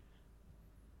 True.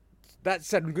 That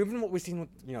said, given what we've seen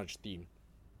with, just the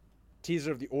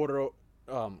teaser of the Order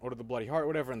of the Bloody Heart,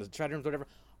 whatever, and the Strategems, whatever,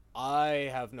 I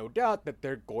have no doubt that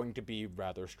they're going to be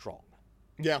rather strong.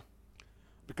 Yeah.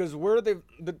 Because what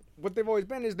they've always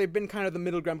been is they've been kind of the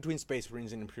middle ground between Space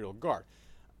Marines and Imperial Guard.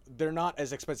 They're not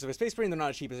as expensive as Space Marine, they're not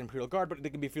as cheap as Imperial Guard, but they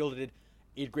can be fielded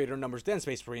in greater numbers than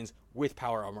Space Marines with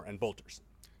power armor and bolters.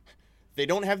 They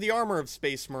don't have the armor of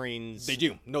Space Marines. They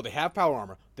do. No, they have power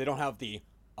armor. They don't have the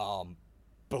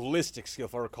ballistic skill,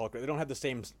 if I recall correctly. They don't have the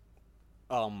same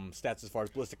stats as far as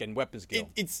ballistic and weapon skill.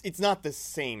 It's not the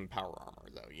same power armor,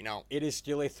 though, It is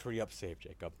still a 3-up save,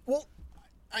 Jacob. Well,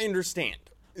 I understand.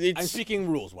 I'm speaking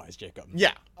rules-wise, Jacob.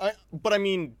 Yeah, but I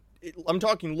mean, I'm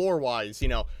talking lore-wise,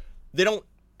 They don't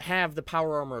have the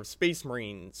power armor of Space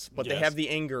Marines, but they have the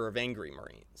anger of Angry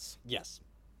Marines. Yes.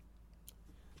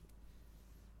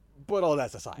 But all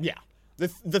that's aside. Yeah. The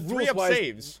 3-up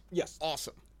saves. Yes.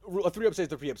 Awesome. A 3-up save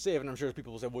is a 3-up save, and I'm sure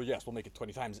people will say, well, yes, we'll make it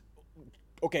 20 times.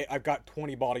 Okay, I've got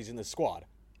 20 bodies in this squad.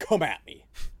 Come at me.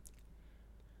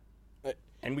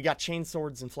 And we got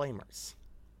chainswords and flamers.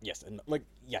 Yes, and,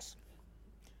 yes.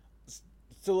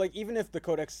 So, even if the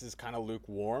Codex is kind of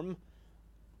lukewarm,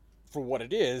 for what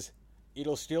it is,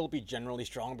 it'll still be generally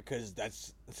strong because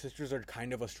Sisters are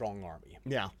kind of a strong army.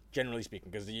 Yeah. Generally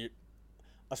speaking, because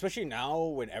especially now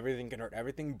when everything can hurt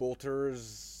everything,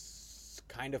 bolters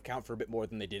kind of count for a bit more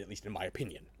than they did, at least in my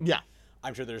opinion. Yeah.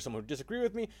 I'm sure there's someone who disagree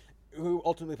with me, who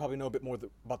ultimately probably know a bit more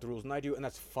about the rules than I do, and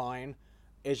that's fine.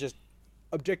 It's just,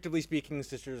 objectively speaking,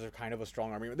 Sisters are kind of a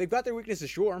strong army. They've got their weaknesses,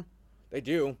 sure. They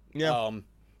do. Yeah.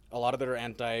 a lot of their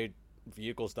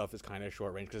anti-vehicle stuff is kind of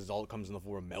short range because all it comes in the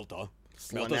form of Melta.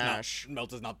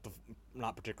 Melta's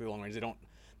not particularly long range.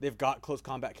 They've got close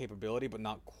combat capability, but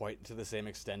not quite to the same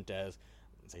extent as,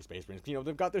 say, Space Marines. You know,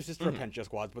 they've got their sister Apentia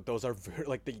squads, but those are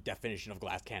like the definition of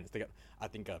glass cannons. They got, I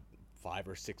think, a 5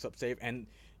 or 6 up save, and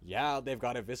yeah, they've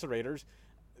got eviscerators.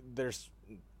 There's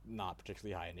not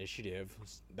particularly high initiative.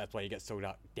 That's why you get so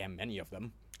damn many of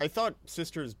them. I thought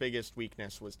Sister's biggest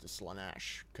weakness was the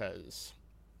Slaanesh, because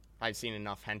I've seen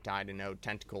enough hentai to know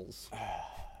tentacles.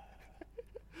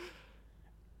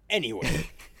 Anyway.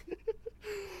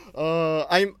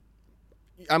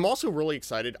 I'm also really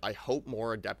excited. I hope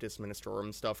more Adeptus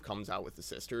Ministorum stuff comes out with the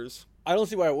Sisters. I don't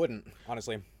see why it wouldn't,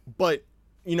 honestly. But,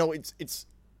 you know, it's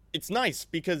nice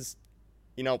because,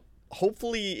 you know,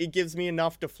 hopefully it gives me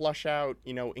enough to flush out,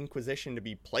 you know, Inquisition to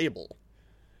be playable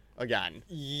again.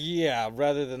 Yeah,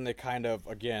 rather than the kind of,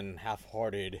 again,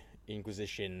 half-hearted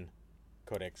Inquisition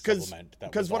Codex supplement.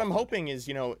 Because what I'm hoping is,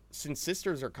 you know, since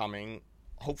Sisters are coming,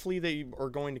 hopefully they are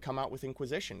going to come out with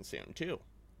Inquisition soon, too.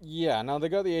 Yeah, now they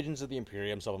got the Agents of the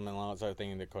Imperium supplement, all that sort of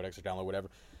thing, the Codex or download, whatever.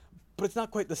 But it's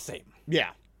not quite the same. Yeah.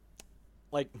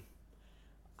 Like,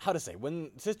 how to say,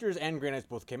 when Sisters and Grey Knights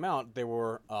both came out, they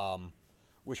were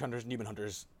Witch Hunters and Demon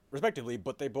Hunters, respectively,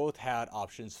 but they both had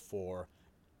options for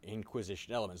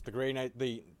Inquisition elements.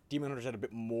 The Demon Hunters had a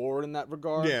bit more in that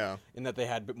regard. Yeah. In that they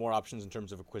had a bit more options in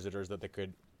terms of Inquisitors that they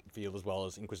could field, as well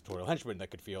as Inquisitorial Henchmen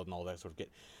that could field and all that sort of get.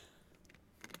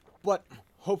 But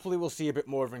hopefully we'll see a bit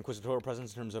more of an Inquisitorial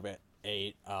presence in terms of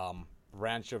a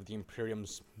branch of the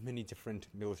Imperium's many different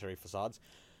military facades.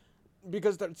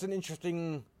 Because that's an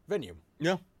interesting venue.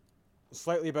 Yeah.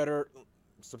 Slightly better,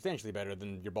 substantially better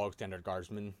than your bog standard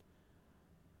guardsmen.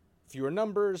 Fewer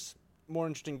numbers, more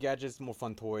interesting gadgets, more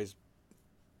fun toys.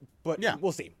 But yeah,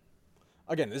 we'll see.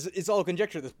 Again, it's all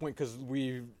conjecture at this point because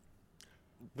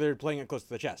they're playing it close to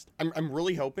the chest. I'm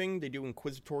really hoping they do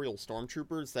Inquisitorial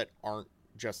Stormtroopers that aren't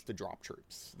just the drop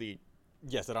troops.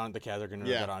 Yes, that aren't the Khazar-Gunner,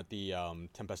 that aren't the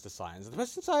Tempestus Scions. The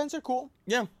Tempestus Scions are cool.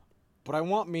 Yeah. But I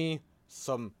want me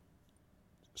some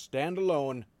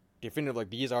standalone, definitive, like,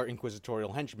 these are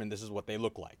Inquisitorial henchmen, this is what they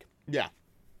look like. Yeah.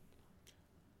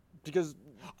 Because,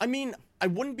 I mean, I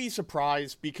wouldn't be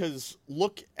surprised because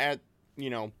look at, you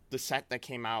know, the set that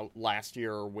came out last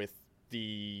year with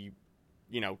the,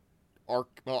 you know,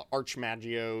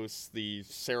 Archmagios, the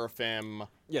Seraphim.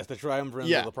 Yes, the Triumvirate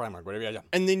of the Primarch, whatever. Yeah.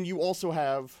 And then you also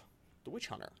have the Witch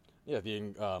Hunter. Yeah, the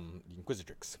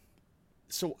Inquisitrix.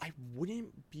 So I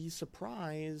wouldn't be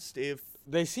surprised if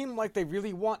they seem like they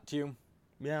really want to.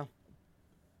 Yeah.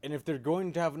 And if they're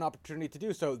going to have an opportunity to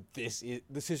do so, the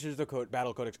Sisters of the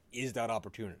Battle Codex is that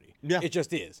opportunity. Yeah. It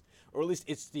just is. Or at least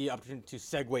it's the opportunity to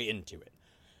segue into it.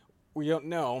 We don't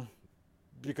know,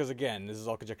 because again, this is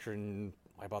all conjecture and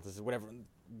hypothesis, whatever,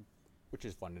 which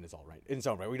is fun and it's all right. In its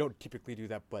own right. We don't typically do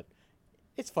that, but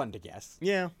it's fun to guess.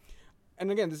 Yeah. And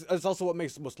again, this is also what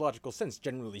makes the most logical sense,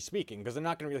 generally speaking, because they're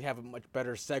not going to really have a much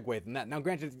better segue than that. Now,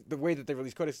 granted, the way that they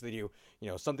release Codex, they do, you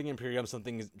know, something Imperium,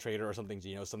 something Traitor, or something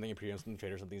Xenos, something Imperium, something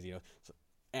Traitor, something Xenos.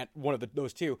 And one of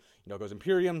those two, you know, goes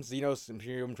Imperium, Xenos,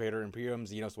 Imperium, Traitor, Imperium,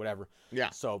 Xenos, whatever. Yeah.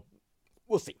 So,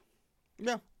 we'll see.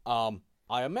 Yeah.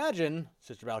 I imagine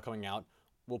Sister Battle coming out,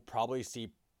 we'll probably see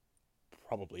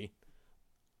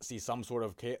some sort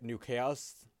of new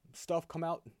Chaos stuff come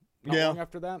out not long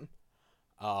after that.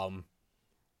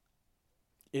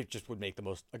 It just would make the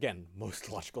most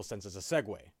logical sense as a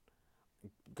segue.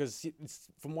 Because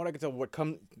from what I can tell,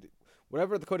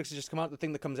 whatever the Codex has just come out, the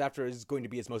thing that comes after is going to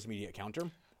be its most immediate counter.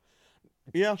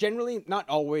 Yeah. Generally, not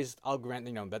always, I'll grant,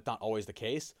 you know, that's not always the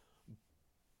case.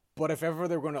 But if ever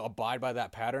they're going to abide by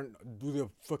that pattern, the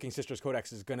fucking Sisters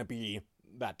Codex is going to be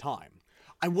that time.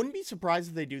 I wouldn't be surprised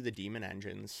if they do the demon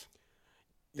engines.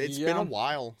 It's been a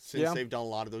while since they've done a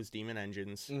lot of those demon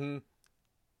engines. Mm-hmm.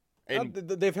 And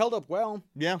they've held up well.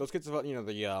 Yeah. Those kits, you know,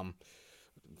 the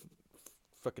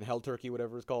fucking Hell Turkey,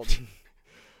 whatever it's called.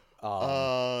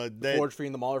 The Forge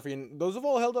Fiend, the Mauler Fiend. Those have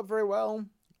all held up very well.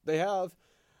 They have.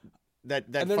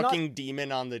 That fucking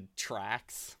demon on the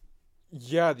tracks.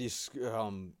 Yeah, these...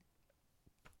 the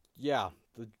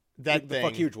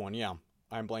fuck huge one, yeah.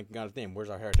 I'm blanking on his name. Where's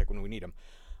our heretic when we need him?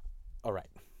 All right.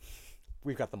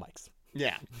 We've got the mics.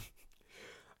 Yeah.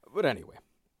 But anyway.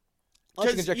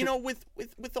 Because, you know, with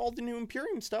all the new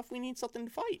Imperium stuff, we need something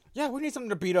to fight. Yeah, we need something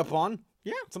to beat up on.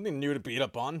 Yeah. Something new to beat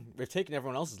up on. We've taken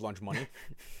everyone else's lunch money.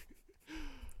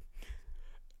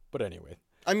 But anyway.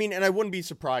 I mean, and I wouldn't be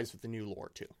surprised with the new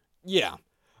lore, too. Yeah.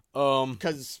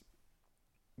 Because,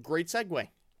 great segue.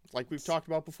 Like we've talked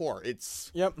about before.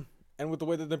 It's... Yep. And with the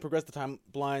way that they progress the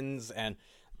timelines and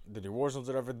the new war zones,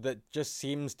 whatever, that just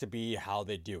seems to be how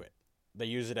they do it. They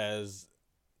use it as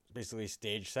basically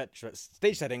stage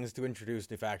settings to introduce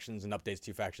new factions and updates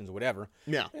to factions or whatever.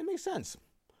 Yeah. It makes sense.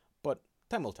 But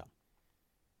time will tell.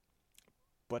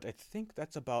 But I think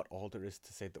that's about all there is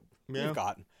to say that we've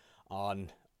got on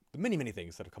the many, many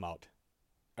things that have come out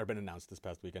or been announced this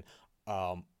past weekend.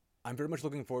 I'm very much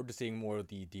looking forward to seeing more of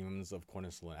the Demons of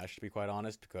Cornus Slaanesh, to be quite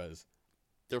honest, because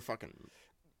they're fucking...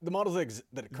 The models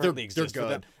that currently exist... They're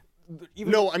good.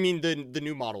 I mean, the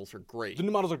new models are great. The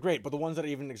new models are great, but the ones that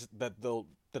even that'll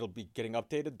be getting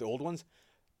updated, the old ones,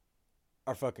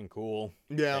 are fucking cool.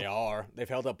 Yeah. They are. They've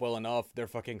held up well enough. They're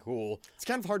fucking cool. It's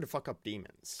kind of hard to fuck up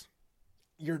demons.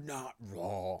 You're not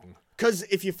wrong. Because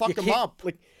if you fuck them up,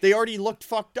 like, they already looked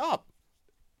fucked up.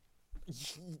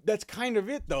 That's kind of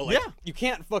it, though. Like, yeah. You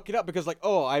can't fuck it up because, like,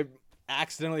 oh, I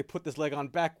accidentally put this leg on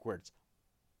backwards.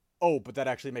 Oh, but that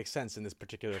actually makes sense in this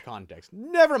particular context.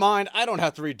 Never mind. I don't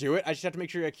have to redo it. I just have to make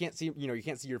sure you can't see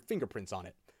your fingerprints on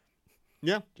it.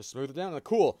 Yeah. Just smooth it down. Like,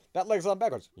 cool. That leg's on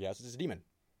backwards. Yes, it's a demon.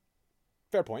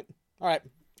 Fair point. All right.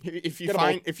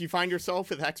 If you find yourself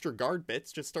with extra guard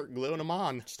bits, just start gluing them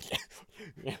on.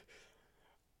 Yeah.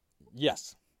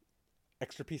 Yes.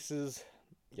 Extra pieces.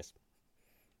 Yes.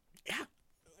 Yeah.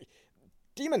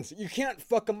 Demons, you can't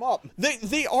fuck them up.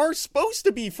 They are supposed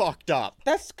to be fucked up.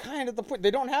 That's kind of the point.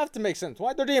 They don't have to make sense.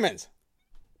 Why? They're demons.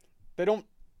 They don't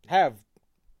have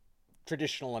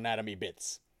traditional anatomy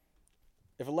bits.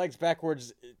 If a leg's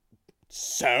backwards,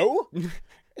 so?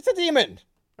 It's a demon.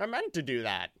 I meant to do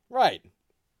that. Right.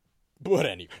 But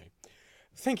anyway.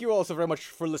 Thank you all so very much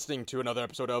for listening to another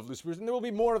episode of Loose Brews, and there will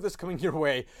be more of this coming your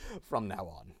way from now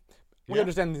on. We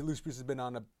understand that Loose Brews has been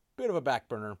on a bit of a back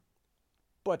burner,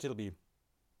 but it'll be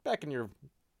back in your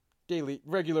daily,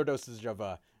 regular dosage of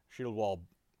Shield Wall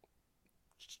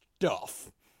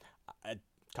stuff.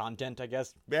 Content, I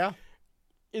guess. Yeah.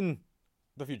 In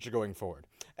the future going forward.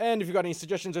 And if you've got any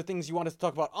suggestions or things you want us to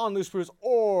talk about on Loose Brews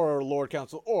or Lord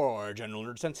Council or General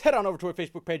Nerd Sense, head on over to our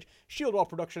Facebook page, Shield Wall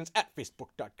Productions at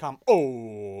facebook.com,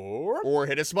 or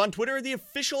hit us up on Twitter, the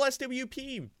official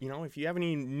SWP. You know, if you have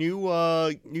any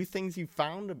new things you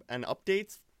found and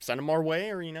updates, send them our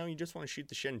way, or, you just want to shoot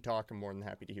the shit and talk, I'm more than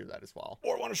happy to hear that as well.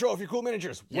 Or want to show off your cool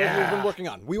miniatures, whatever you've been working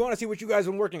on. We want to see what you guys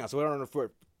have been working on, so head on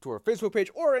over to our Facebook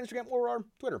page or our Instagram or our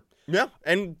Twitter. Yeah,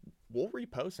 and we'll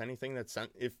repost anything that's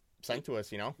sent to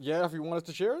us, Yeah, if you want us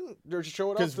to share it, or just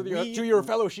show it off to your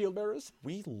fellow shield bearers.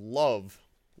 We love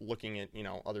looking at,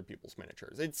 other people's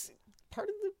miniatures. It's part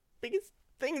of the biggest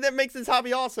thing that makes this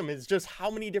hobby awesome is just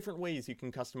how many different ways you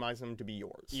can customize them to be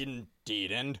yours.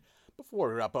 Indeed, and before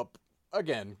we wrap up,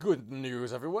 again, good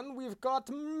news, everyone. We've got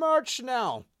merch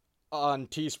now on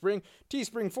Teespring.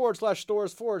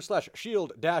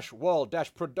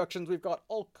 Teespring.com/stores/shield-wall-productions. We've got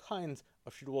all kinds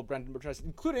of Shield Wall branded merchandise,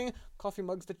 including coffee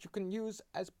mugs that you can use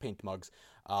as paint mugs.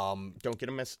 Don't get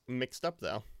them mixed up,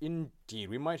 though. Indeed.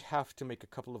 We might have to make a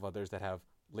couple of others that have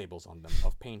labels on them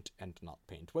of paint and not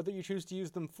paint. Whether you choose to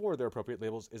use them for their appropriate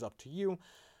labels is up to you.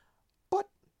 But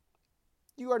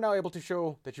you are now able to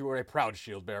show that you are a proud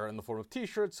shield bearer in the form of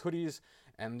t-shirts, hoodies,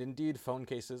 and indeed phone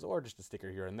cases, or just a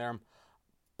sticker here and there.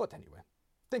 But anyway,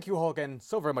 thank you all again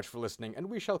so very much for listening, and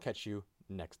we shall catch you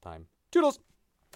next time. Toodles!